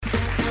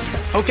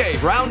Okay,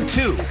 round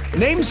two.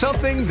 Name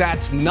something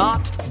that's not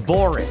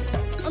boring.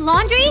 A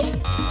laundry?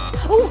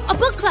 Ooh, a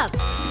book club.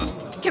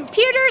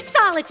 Computer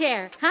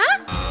solitaire,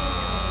 huh?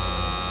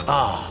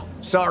 Ah,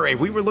 oh, sorry,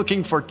 we were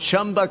looking for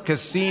Chumba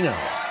Casino.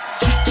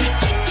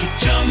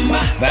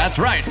 That's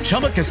right,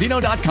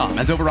 ChumbaCasino.com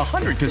has over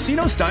 100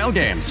 casino-style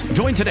games.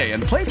 Join today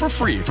and play for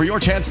free for your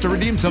chance to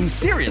redeem some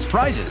serious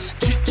prizes.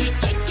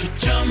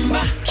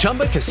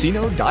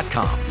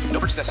 ChumbaCasino.com. No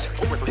purchase necessary.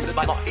 Void where prohibited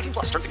by law. 18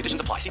 plus. Terms and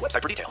conditions apply. See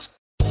website for details.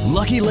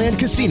 Lucky Land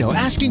Casino,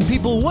 asking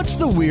people, what's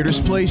the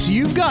weirdest place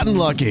you've gotten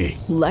lucky?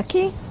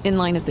 Lucky? In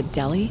line at the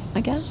deli,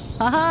 I guess?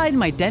 Aha, in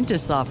my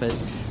dentist's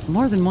office.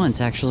 More than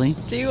once, actually.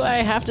 Do I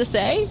have to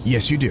say?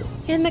 Yes, you do.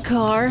 In the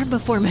car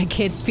before my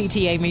kids'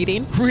 PTA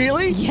meeting.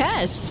 Really?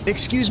 Yes.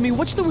 Excuse me,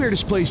 what's the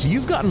weirdest place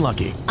you've gotten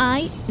lucky?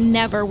 I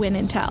never win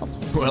and tell.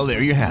 Well,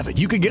 there you have it.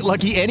 You can get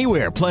lucky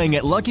anywhere, playing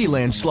at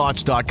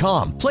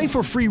LuckyLandSlots.com. Play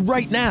for free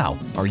right now.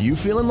 Are you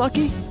feeling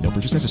lucky? No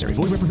purchase necessary.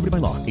 Void where prohibited by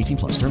law. 18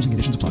 plus. Terms and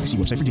conditions apply. See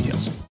website for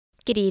details.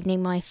 Good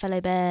evening, my fellow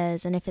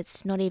bears, and if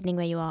it's not evening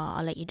where you are,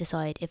 I'll let you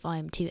decide if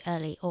I'm too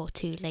early or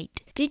too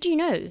late. Did you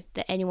know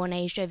that anyone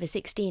aged over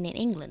 16 in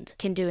England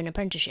can do an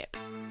apprenticeship?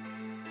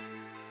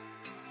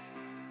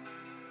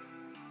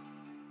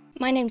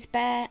 My name's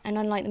Bear, and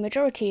unlike the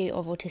majority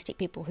of autistic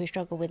people who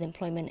struggle with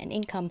employment and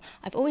income,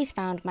 I've always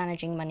found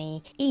managing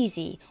money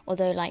easy,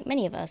 although like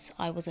many of us,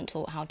 I wasn't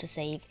taught how to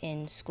save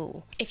in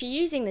school. If you're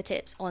using the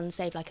tips on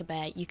Save Like a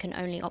Bear, you can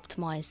only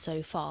optimise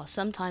so far.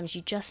 Sometimes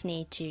you just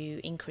need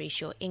to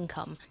increase your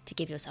income to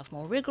give yourself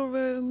more wriggle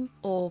room,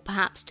 or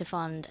perhaps to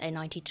fund a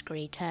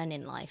 90-degree turn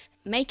in life.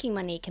 Making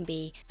money can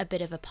be a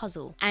bit of a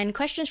puzzle, and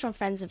questions from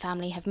friends and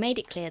family have made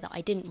it clear that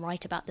I didn't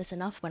write about this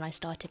enough when I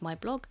started my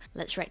blog.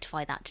 Let's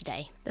rectify that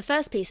today. The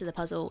first piece of the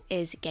puzzle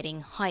is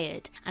getting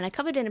hired, and I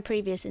covered in a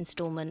previous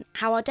instalment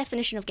how our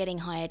definition of getting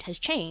hired has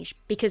changed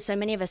because so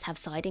many of us have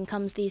side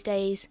incomes these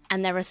days,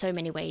 and there are so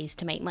many ways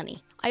to make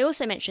money. I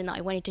also mentioned that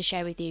I wanted to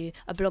share with you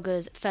a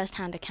blogger's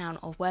first-hand account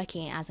of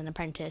working as an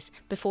apprentice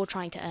before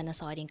trying to earn a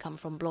side income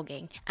from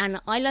blogging,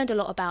 and I learned a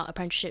lot about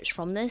apprenticeships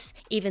from this,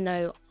 even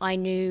though I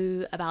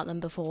knew about them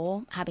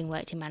before, having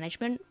worked in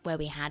management where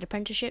we had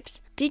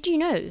apprenticeships. Did you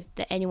know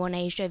that anyone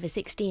aged over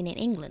 16 in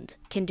England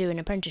can do an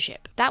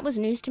apprenticeship? That was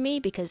news to me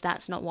because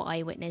that's not what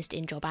I witnessed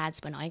in job ads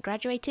when I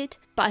graduated,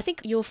 but I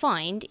think you'll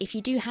find if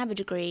you do have a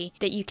degree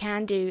that you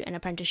can do an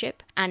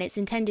apprenticeship, and it's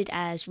intended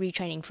as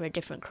retraining for a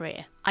different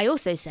career. I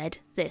also said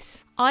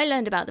this. I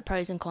learned about the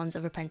pros and cons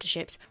of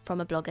apprenticeships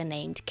from a blogger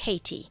named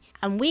Katie,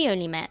 and we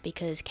only met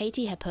because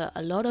Katie had put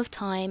a lot of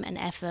time and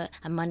effort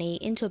and money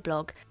into a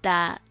blog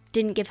that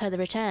didn't give her the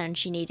return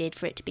she needed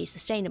for it to be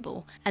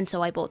sustainable, and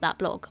so I bought that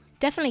blog.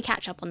 Definitely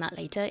catch up on that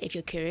later if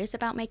you're curious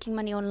about making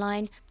money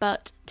online,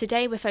 but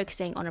today we're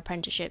focusing on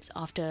apprenticeships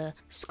after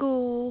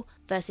school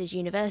versus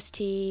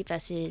university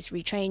versus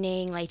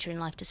retraining later in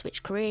life to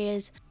switch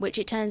careers, which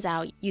it turns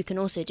out you can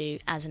also do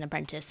as an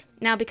apprentice.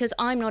 Now, because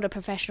I'm not a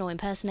professional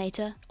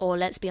impersonator, or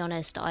let's be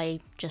honest, I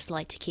just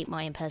like to keep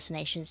my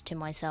impersonations to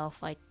myself.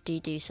 I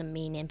do some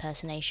mean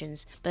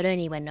impersonations, but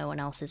only when no one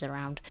else is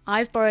around.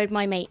 I've borrowed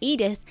my mate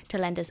Edith to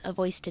lend us a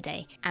voice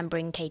today and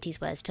bring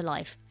Katie's words to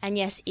life. And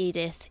yes,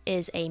 Edith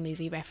is a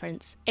movie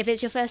reference. If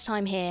it's your first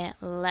time here,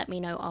 let me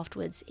know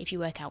afterwards if you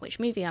work out which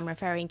movie I'm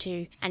referring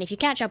to, and if you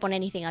catch up on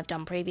anything I've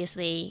done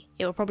previously,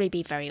 it will probably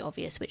be very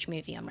obvious which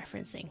movie I'm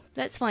referencing.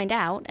 Let's find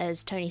out,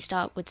 as Tony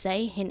Stark would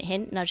say, hint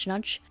hint, nudge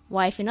nudge,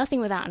 why if you're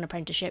nothing without an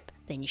apprenticeship,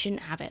 then you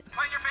shouldn't have it.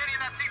 Put your fanny in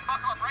that seat and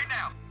buckle up right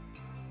now.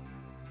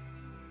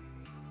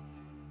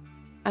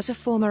 As a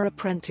former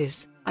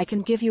apprentice, I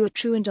can give you a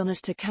true and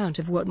honest account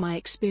of what my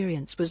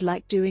experience was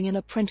like doing an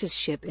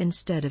apprenticeship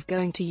instead of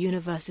going to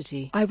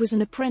university. I was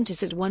an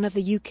apprentice at one of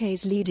the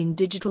UK's leading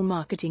digital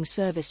marketing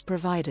service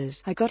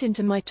providers. I got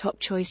into my top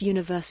choice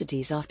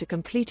universities after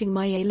completing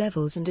my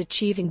A-levels and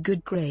achieving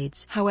good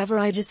grades. However,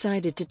 I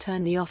decided to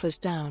turn the offers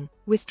down,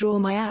 withdraw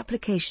my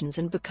applications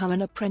and become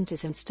an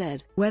apprentice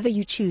instead. Whether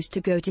you choose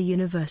to go to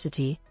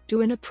university,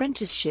 do an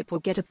apprenticeship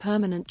or get a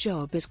permanent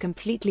job is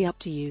completely up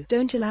to you.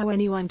 Don't allow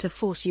anyone to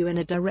force you in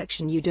a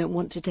direction you don't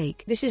want to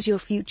take. This is your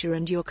future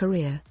and your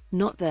career,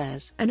 not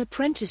theirs. An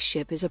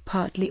apprenticeship is a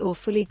partly or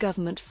fully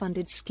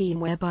government-funded scheme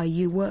whereby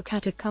you work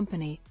at a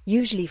company,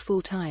 usually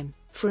full-time,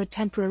 for a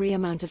temporary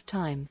amount of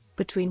time,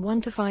 between 1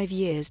 to 5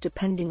 years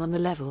depending on the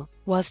level,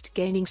 whilst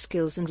gaining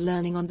skills and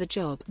learning on the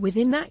job.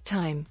 Within that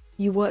time,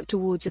 you work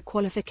towards a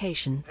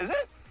qualification. Is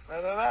it? I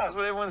don't know. That's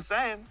what everyone's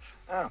saying.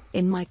 Oh.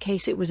 In my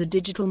case, it was a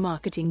digital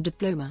marketing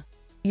diploma.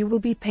 You will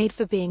be paid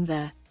for being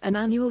there, an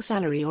annual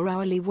salary or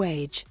hourly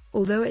wage,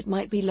 although it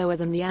might be lower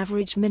than the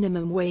average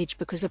minimum wage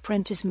because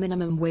apprentice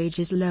minimum wage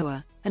is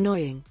lower.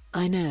 Annoying,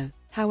 I know.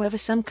 However,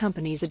 some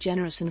companies are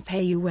generous and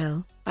pay you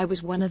well. I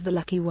was one of the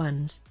lucky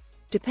ones.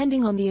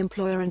 Depending on the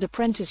employer and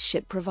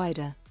apprenticeship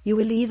provider, you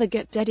will either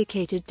get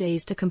dedicated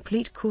days to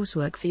complete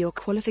coursework for your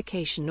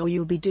qualification or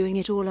you'll be doing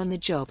it all on the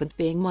job and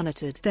being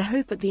monitored. The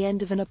hope at the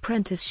end of an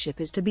apprenticeship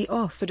is to be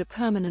offered a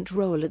permanent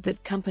role at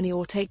that company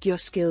or take your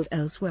skills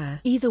elsewhere.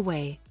 Either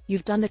way,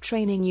 You've done the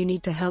training you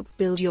need to help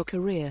build your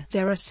career.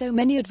 There are so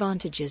many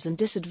advantages and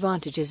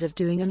disadvantages of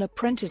doing an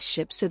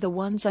apprenticeship, so the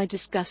ones I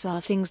discuss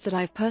are things that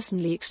I've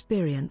personally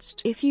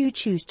experienced. If you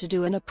choose to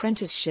do an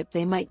apprenticeship,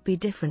 they might be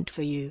different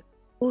for you.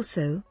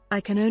 Also, I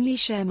can only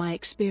share my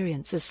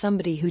experience as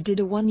somebody who did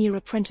a 1-year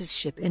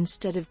apprenticeship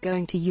instead of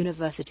going to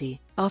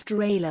university,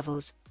 after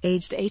A-levels,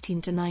 aged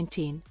 18 to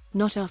 19,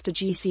 not after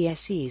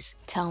GCSEs.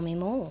 Tell me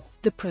more.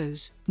 The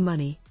pros: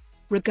 money.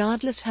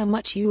 Regardless how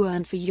much you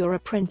earn for your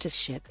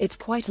apprenticeship, it's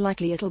quite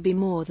likely it'll be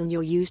more than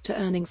you're used to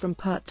earning from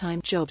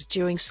part-time jobs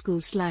during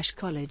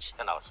school/college.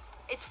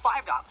 It's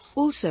 $5.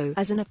 Also,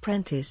 as an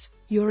apprentice,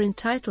 you're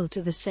entitled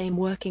to the same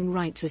working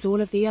rights as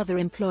all of the other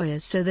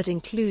employers, so that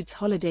includes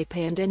holiday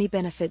pay and any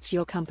benefits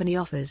your company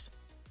offers.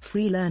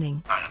 Free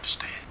learning. I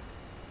understand.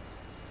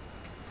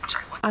 I'm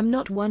sorry, what? I'm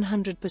not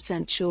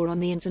 100% sure on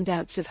the ins and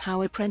outs of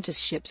how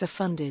apprenticeships are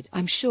funded.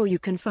 I'm sure you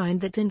can find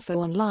that info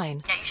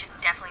online. Yeah, you should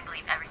definitely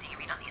believe everything you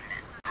read on the internet.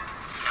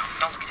 No,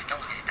 don't look at it, don't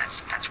look at it.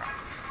 That's wrong.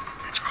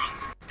 That's wrong.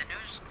 The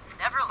news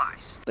never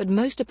lies. But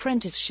most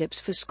apprenticeships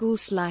for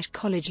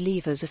school/college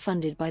leavers are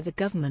funded by the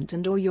government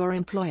and/or your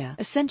employer.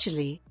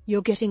 Essentially,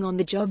 you're getting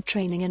on-the-job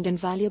training and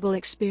invaluable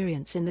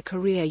experience in the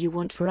career you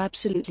want for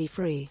absolutely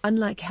free.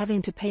 Unlike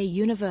having to pay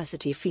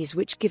university fees,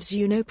 which gives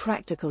you no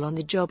practical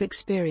on-the-job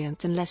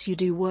experience unless you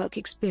do work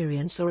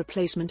experience or a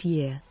placement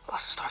year.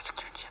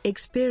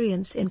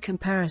 Experience in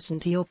comparison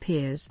to your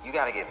peers. You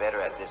gotta get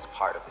better at this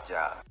part of the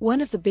job.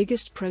 One of the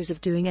biggest pros of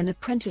doing an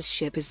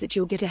apprenticeship is that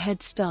you'll get a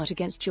head start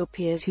against your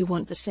peers who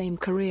want the same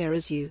career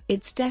as you.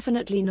 It's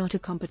definitely not a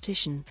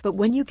competition, but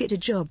when you get a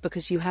job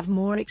because you have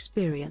more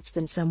experience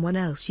than someone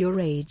else your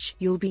age,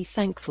 you'll be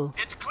thankful.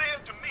 It's clear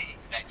to me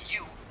that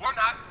you were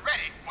not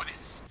ready for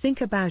this.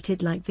 Think about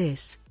it like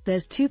this.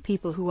 There's two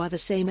people who are the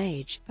same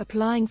age,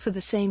 applying for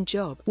the same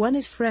job. One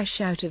is fresh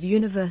out of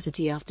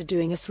university after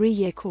doing a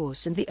 3-year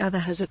course, and the other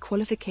has a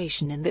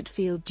qualification in that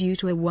field due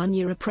to a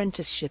 1-year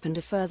apprenticeship and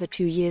a further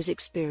 2 years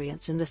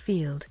experience in the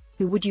field.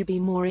 Who would you be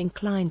more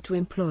inclined to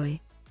employ?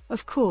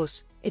 Of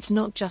course, it's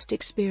not just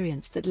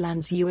experience that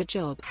lands you a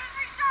job.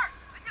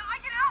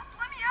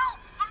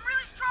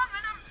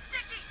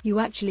 You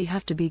actually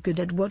have to be good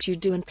at what you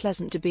do and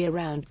pleasant to be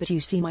around, but you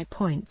see my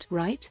point,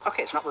 right?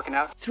 Okay, it's not working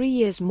out. 3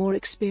 years more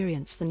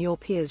experience than your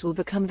peers will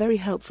become very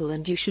helpful,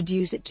 and you should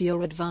use it to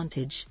your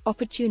advantage.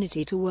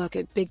 Opportunity to work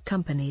at big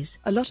companies.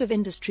 A lot of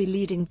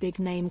industry-leading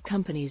big-name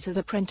companies have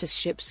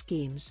apprenticeship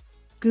schemes.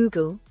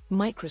 Google,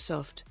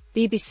 Microsoft,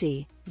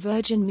 BBC,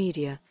 Virgin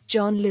Media,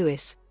 John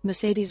Lewis,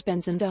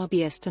 Mercedes-Benz and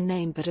RBS, to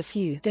name but a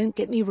few. Don't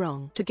get me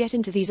wrong, to get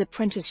into these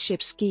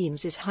apprenticeship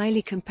schemes is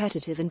highly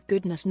competitive, and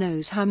goodness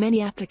knows how many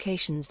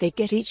applications they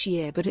get each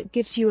year, but it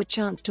gives you a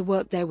chance to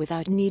work there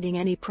without needing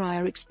any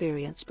prior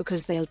experience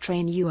because they'll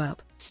train you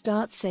up.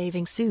 Start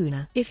saving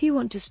sooner. If you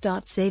want to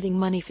start saving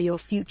money for your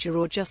future,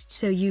 or just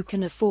so you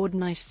can afford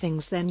nice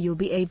things, then you'll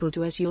be able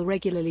to, as you'll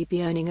regularly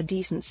be earning a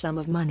decent sum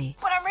of money.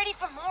 But I'm ready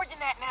for more than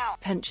that now.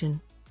 Pension.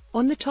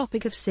 On the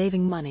topic of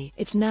saving money,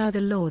 it's now the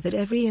law that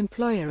every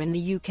employer in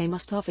the UK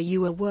must offer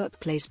you a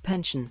workplace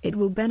pension. It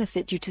will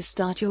benefit you to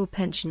start your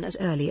pension as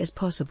early as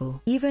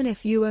possible, even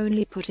if you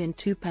only put in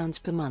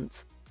 £2 per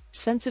month.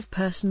 Sense of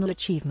personal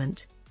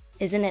achievement.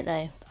 Isn't it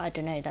though? I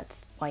don't know,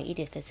 that's why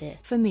Edith is here.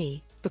 For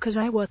me, because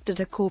I worked at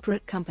a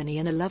corporate company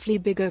in a lovely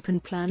big open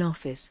plan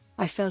office,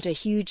 I felt a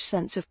huge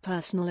sense of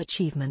personal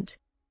achievement.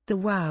 The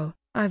wow,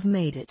 I've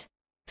made it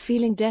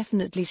feeling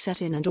definitely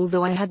set in, and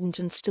although I hadn't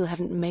and still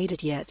haven't made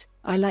it yet,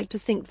 I like to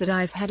think that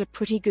I've had a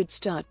pretty good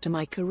start to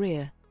my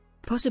career.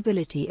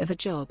 Possibility of a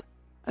job.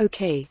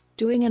 Okay,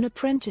 doing an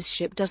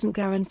apprenticeship doesn't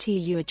guarantee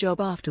you a job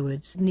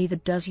afterwards, neither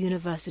does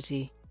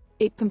university.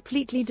 It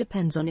completely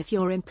depends on if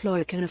your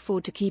employer can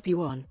afford to keep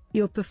you on,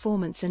 your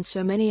performance, and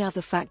so many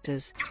other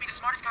factors. You can be the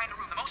smartest guy in the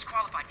room, the most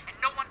qualified, and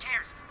no one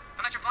cares,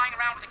 unless you're flying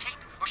around with a cape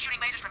or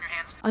shooting lasers from your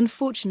hands.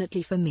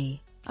 Unfortunately for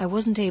me, I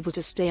wasn't able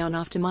to stay on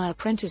after my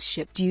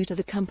apprenticeship due to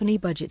the company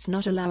budgets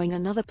not allowing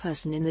another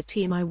person in the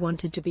team I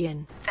wanted to be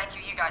in. Thank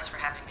you guys for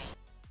having me.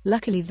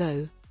 Luckily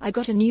though, I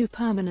got a new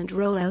permanent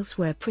role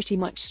elsewhere pretty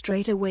much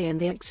straight away,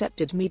 and they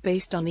accepted me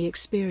based on the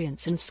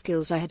experience and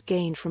skills I had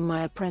gained from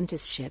my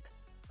apprenticeship.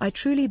 I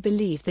truly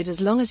believe that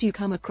as long as you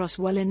come across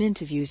well in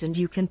interviews and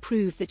you can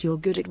prove that you're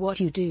good at what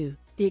you do,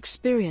 the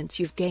experience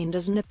you've gained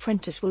as an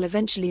apprentice will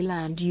eventually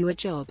land you a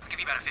job. I'll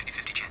give you about a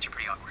 50-50 chance. You're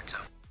pretty awkward, so.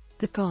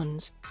 The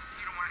cons.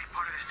 You don't want any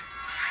part of this.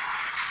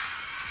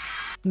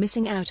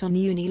 Missing out on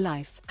uni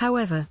life.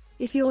 However,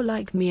 if you're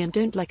like me and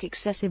don't like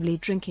excessively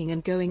drinking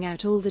and going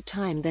out all the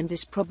time, then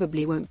this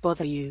probably won't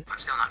bother you. I'm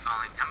still not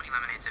following. How many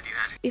lemonades have you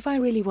had? If I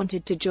really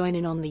wanted to join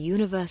in on the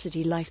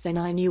university life, then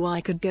I knew I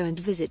could go and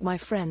visit my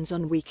friends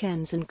on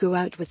weekends and go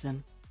out with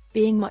them.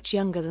 Being much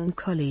younger than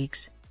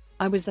colleagues,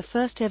 I was the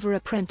first ever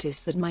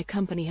apprentice that my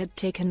company had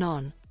taken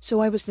on,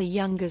 so I was the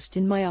youngest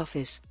in my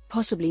office,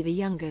 possibly the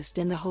youngest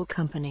in the whole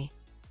company.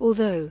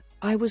 Although,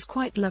 I was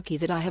quite lucky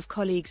that I have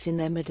colleagues in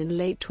their mid and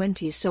late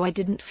 20s, so I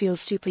didn't feel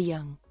super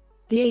young.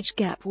 The age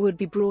gap would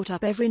be brought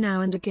up every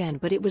now and again,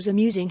 but it was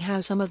amusing how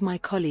some of my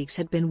colleagues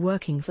had been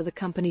working for the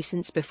company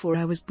since before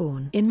I was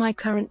born. In my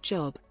current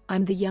job,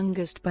 I'm the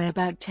youngest by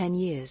about 10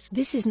 years.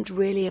 This isn't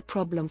really a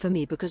problem for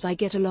me because I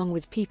get along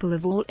with people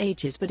of all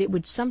ages, but it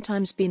would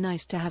sometimes be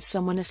nice to have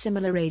someone a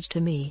similar age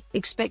to me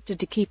expected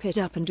to keep it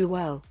up and do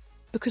well.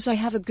 Because I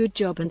have a good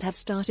job and have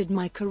started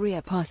my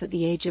career path at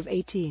the age of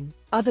 18,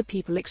 other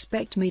people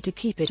expect me to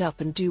keep it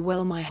up and do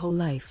well my whole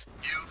life.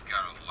 You've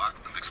got a lot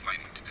of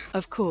explaining to do.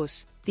 Of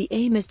course, the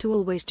aim is to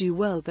always do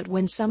well, but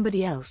when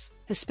somebody else,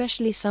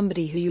 especially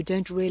somebody who you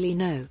don't really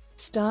know,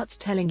 starts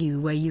telling you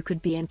where you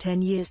could be in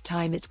 10 years'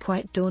 time, it's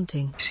quite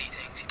daunting. You see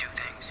things, you do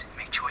things, you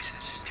make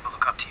choices. People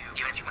look up to you.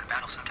 Even if you win a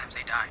battle, sometimes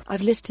they die.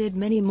 I've listed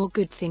many more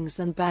good things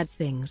than bad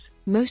things.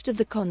 Most of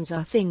the cons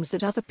are things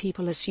that other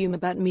people assume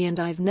about me, and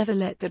I've never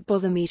let that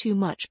bother me too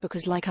much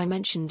because, like I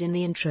mentioned in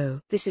the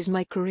intro, this is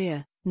my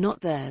career, not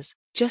theirs.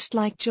 Just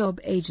like job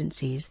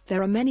agencies,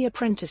 there are many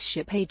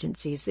apprenticeship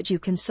agencies that you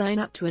can sign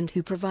up to and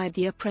who provide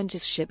the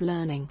apprenticeship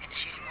learning.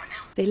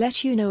 They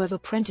let you know of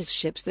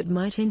apprenticeships that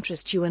might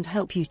interest you and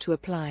help you to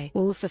apply,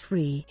 all for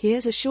free.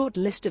 Here's a short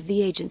list of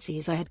the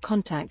agencies I had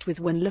contact with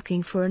when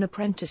looking for an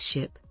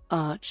apprenticeship.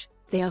 Arch.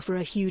 They offer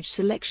a huge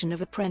selection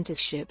of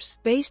apprenticeships.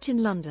 Based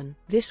in London,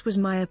 this was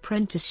my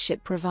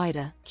apprenticeship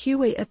provider.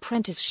 QA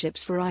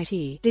apprenticeships for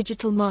IT,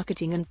 digital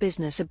marketing and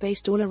business are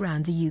based all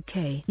around the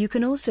UK. You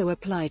can also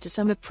apply to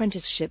some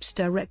apprenticeships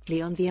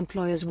directly on the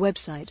employer's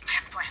website. I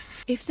have a plan.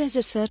 If there's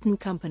a certain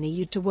company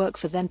you'd to work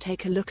for, then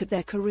take a look at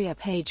their career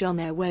page on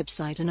their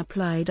website and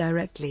apply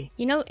directly.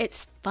 You know,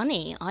 it's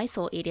funny, I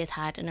thought Edith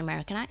had an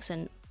American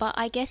accent, but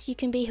I guess you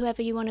can be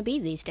whoever you want to be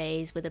these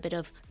days with a bit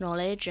of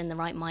knowledge and the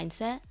right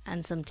mindset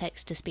and some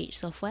text-to-speech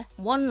software.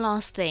 One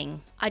last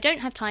thing, I don't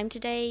have time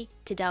today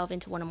to delve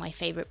into one of my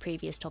favourite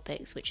previous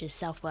topics, which is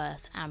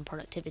self-worth and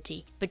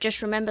productivity, but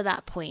just remember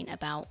that point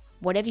about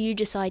whatever you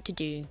decide to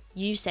do,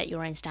 you set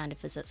your own standard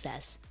for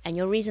success, and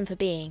your reason for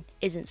being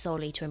isn't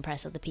solely to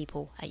impress other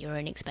people at your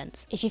own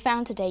expense. If you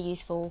found today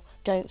useful,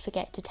 don't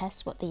forget to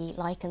test what the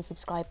like and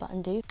subscribe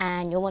button do,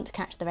 and you'll want to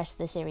catch the rest of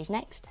the series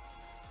next.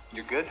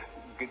 You're good?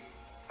 Good.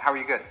 How are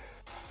you good?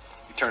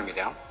 You turning me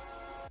down?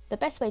 The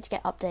best way to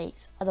get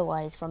updates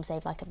otherwise from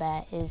Save Like a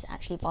Bear is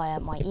actually via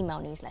my email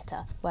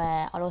newsletter,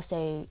 where I'll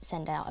also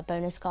send out a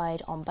bonus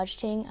guide on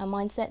budgeting and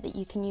mindset that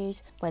you can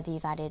use whether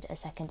you've added a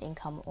second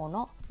income or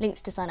not.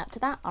 Links to sign up to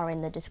that are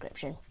in the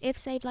description. If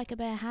Save Like a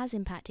Bear has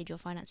impacted your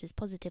finances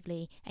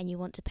positively and you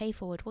want to pay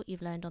forward what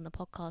you've learned on the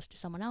podcast to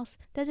someone else,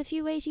 there's a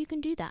few ways you can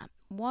do that.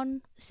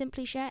 1,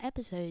 simply share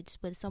episodes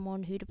with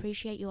someone who'd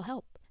appreciate your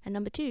help. And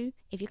number 2,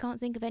 if you can't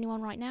think of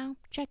anyone right now,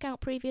 check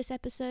out previous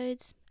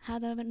episodes,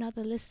 have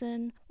another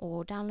listen,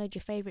 or download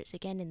your favourites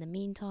again in the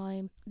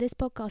meantime. This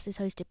podcast is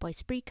hosted by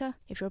Spreaker.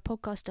 If you're a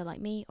podcaster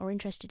like me or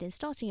interested in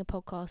starting a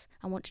podcast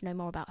and want to know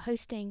more about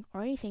hosting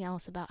or anything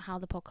else about how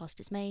the podcast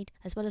is made,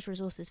 as well as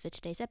resources for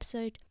today's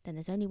episode, then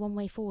there's only one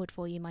way forward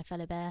for you, my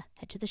fellow bear.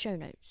 Head to the show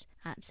notes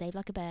at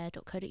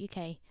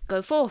savelikeabear.co.uk.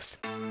 Go forth!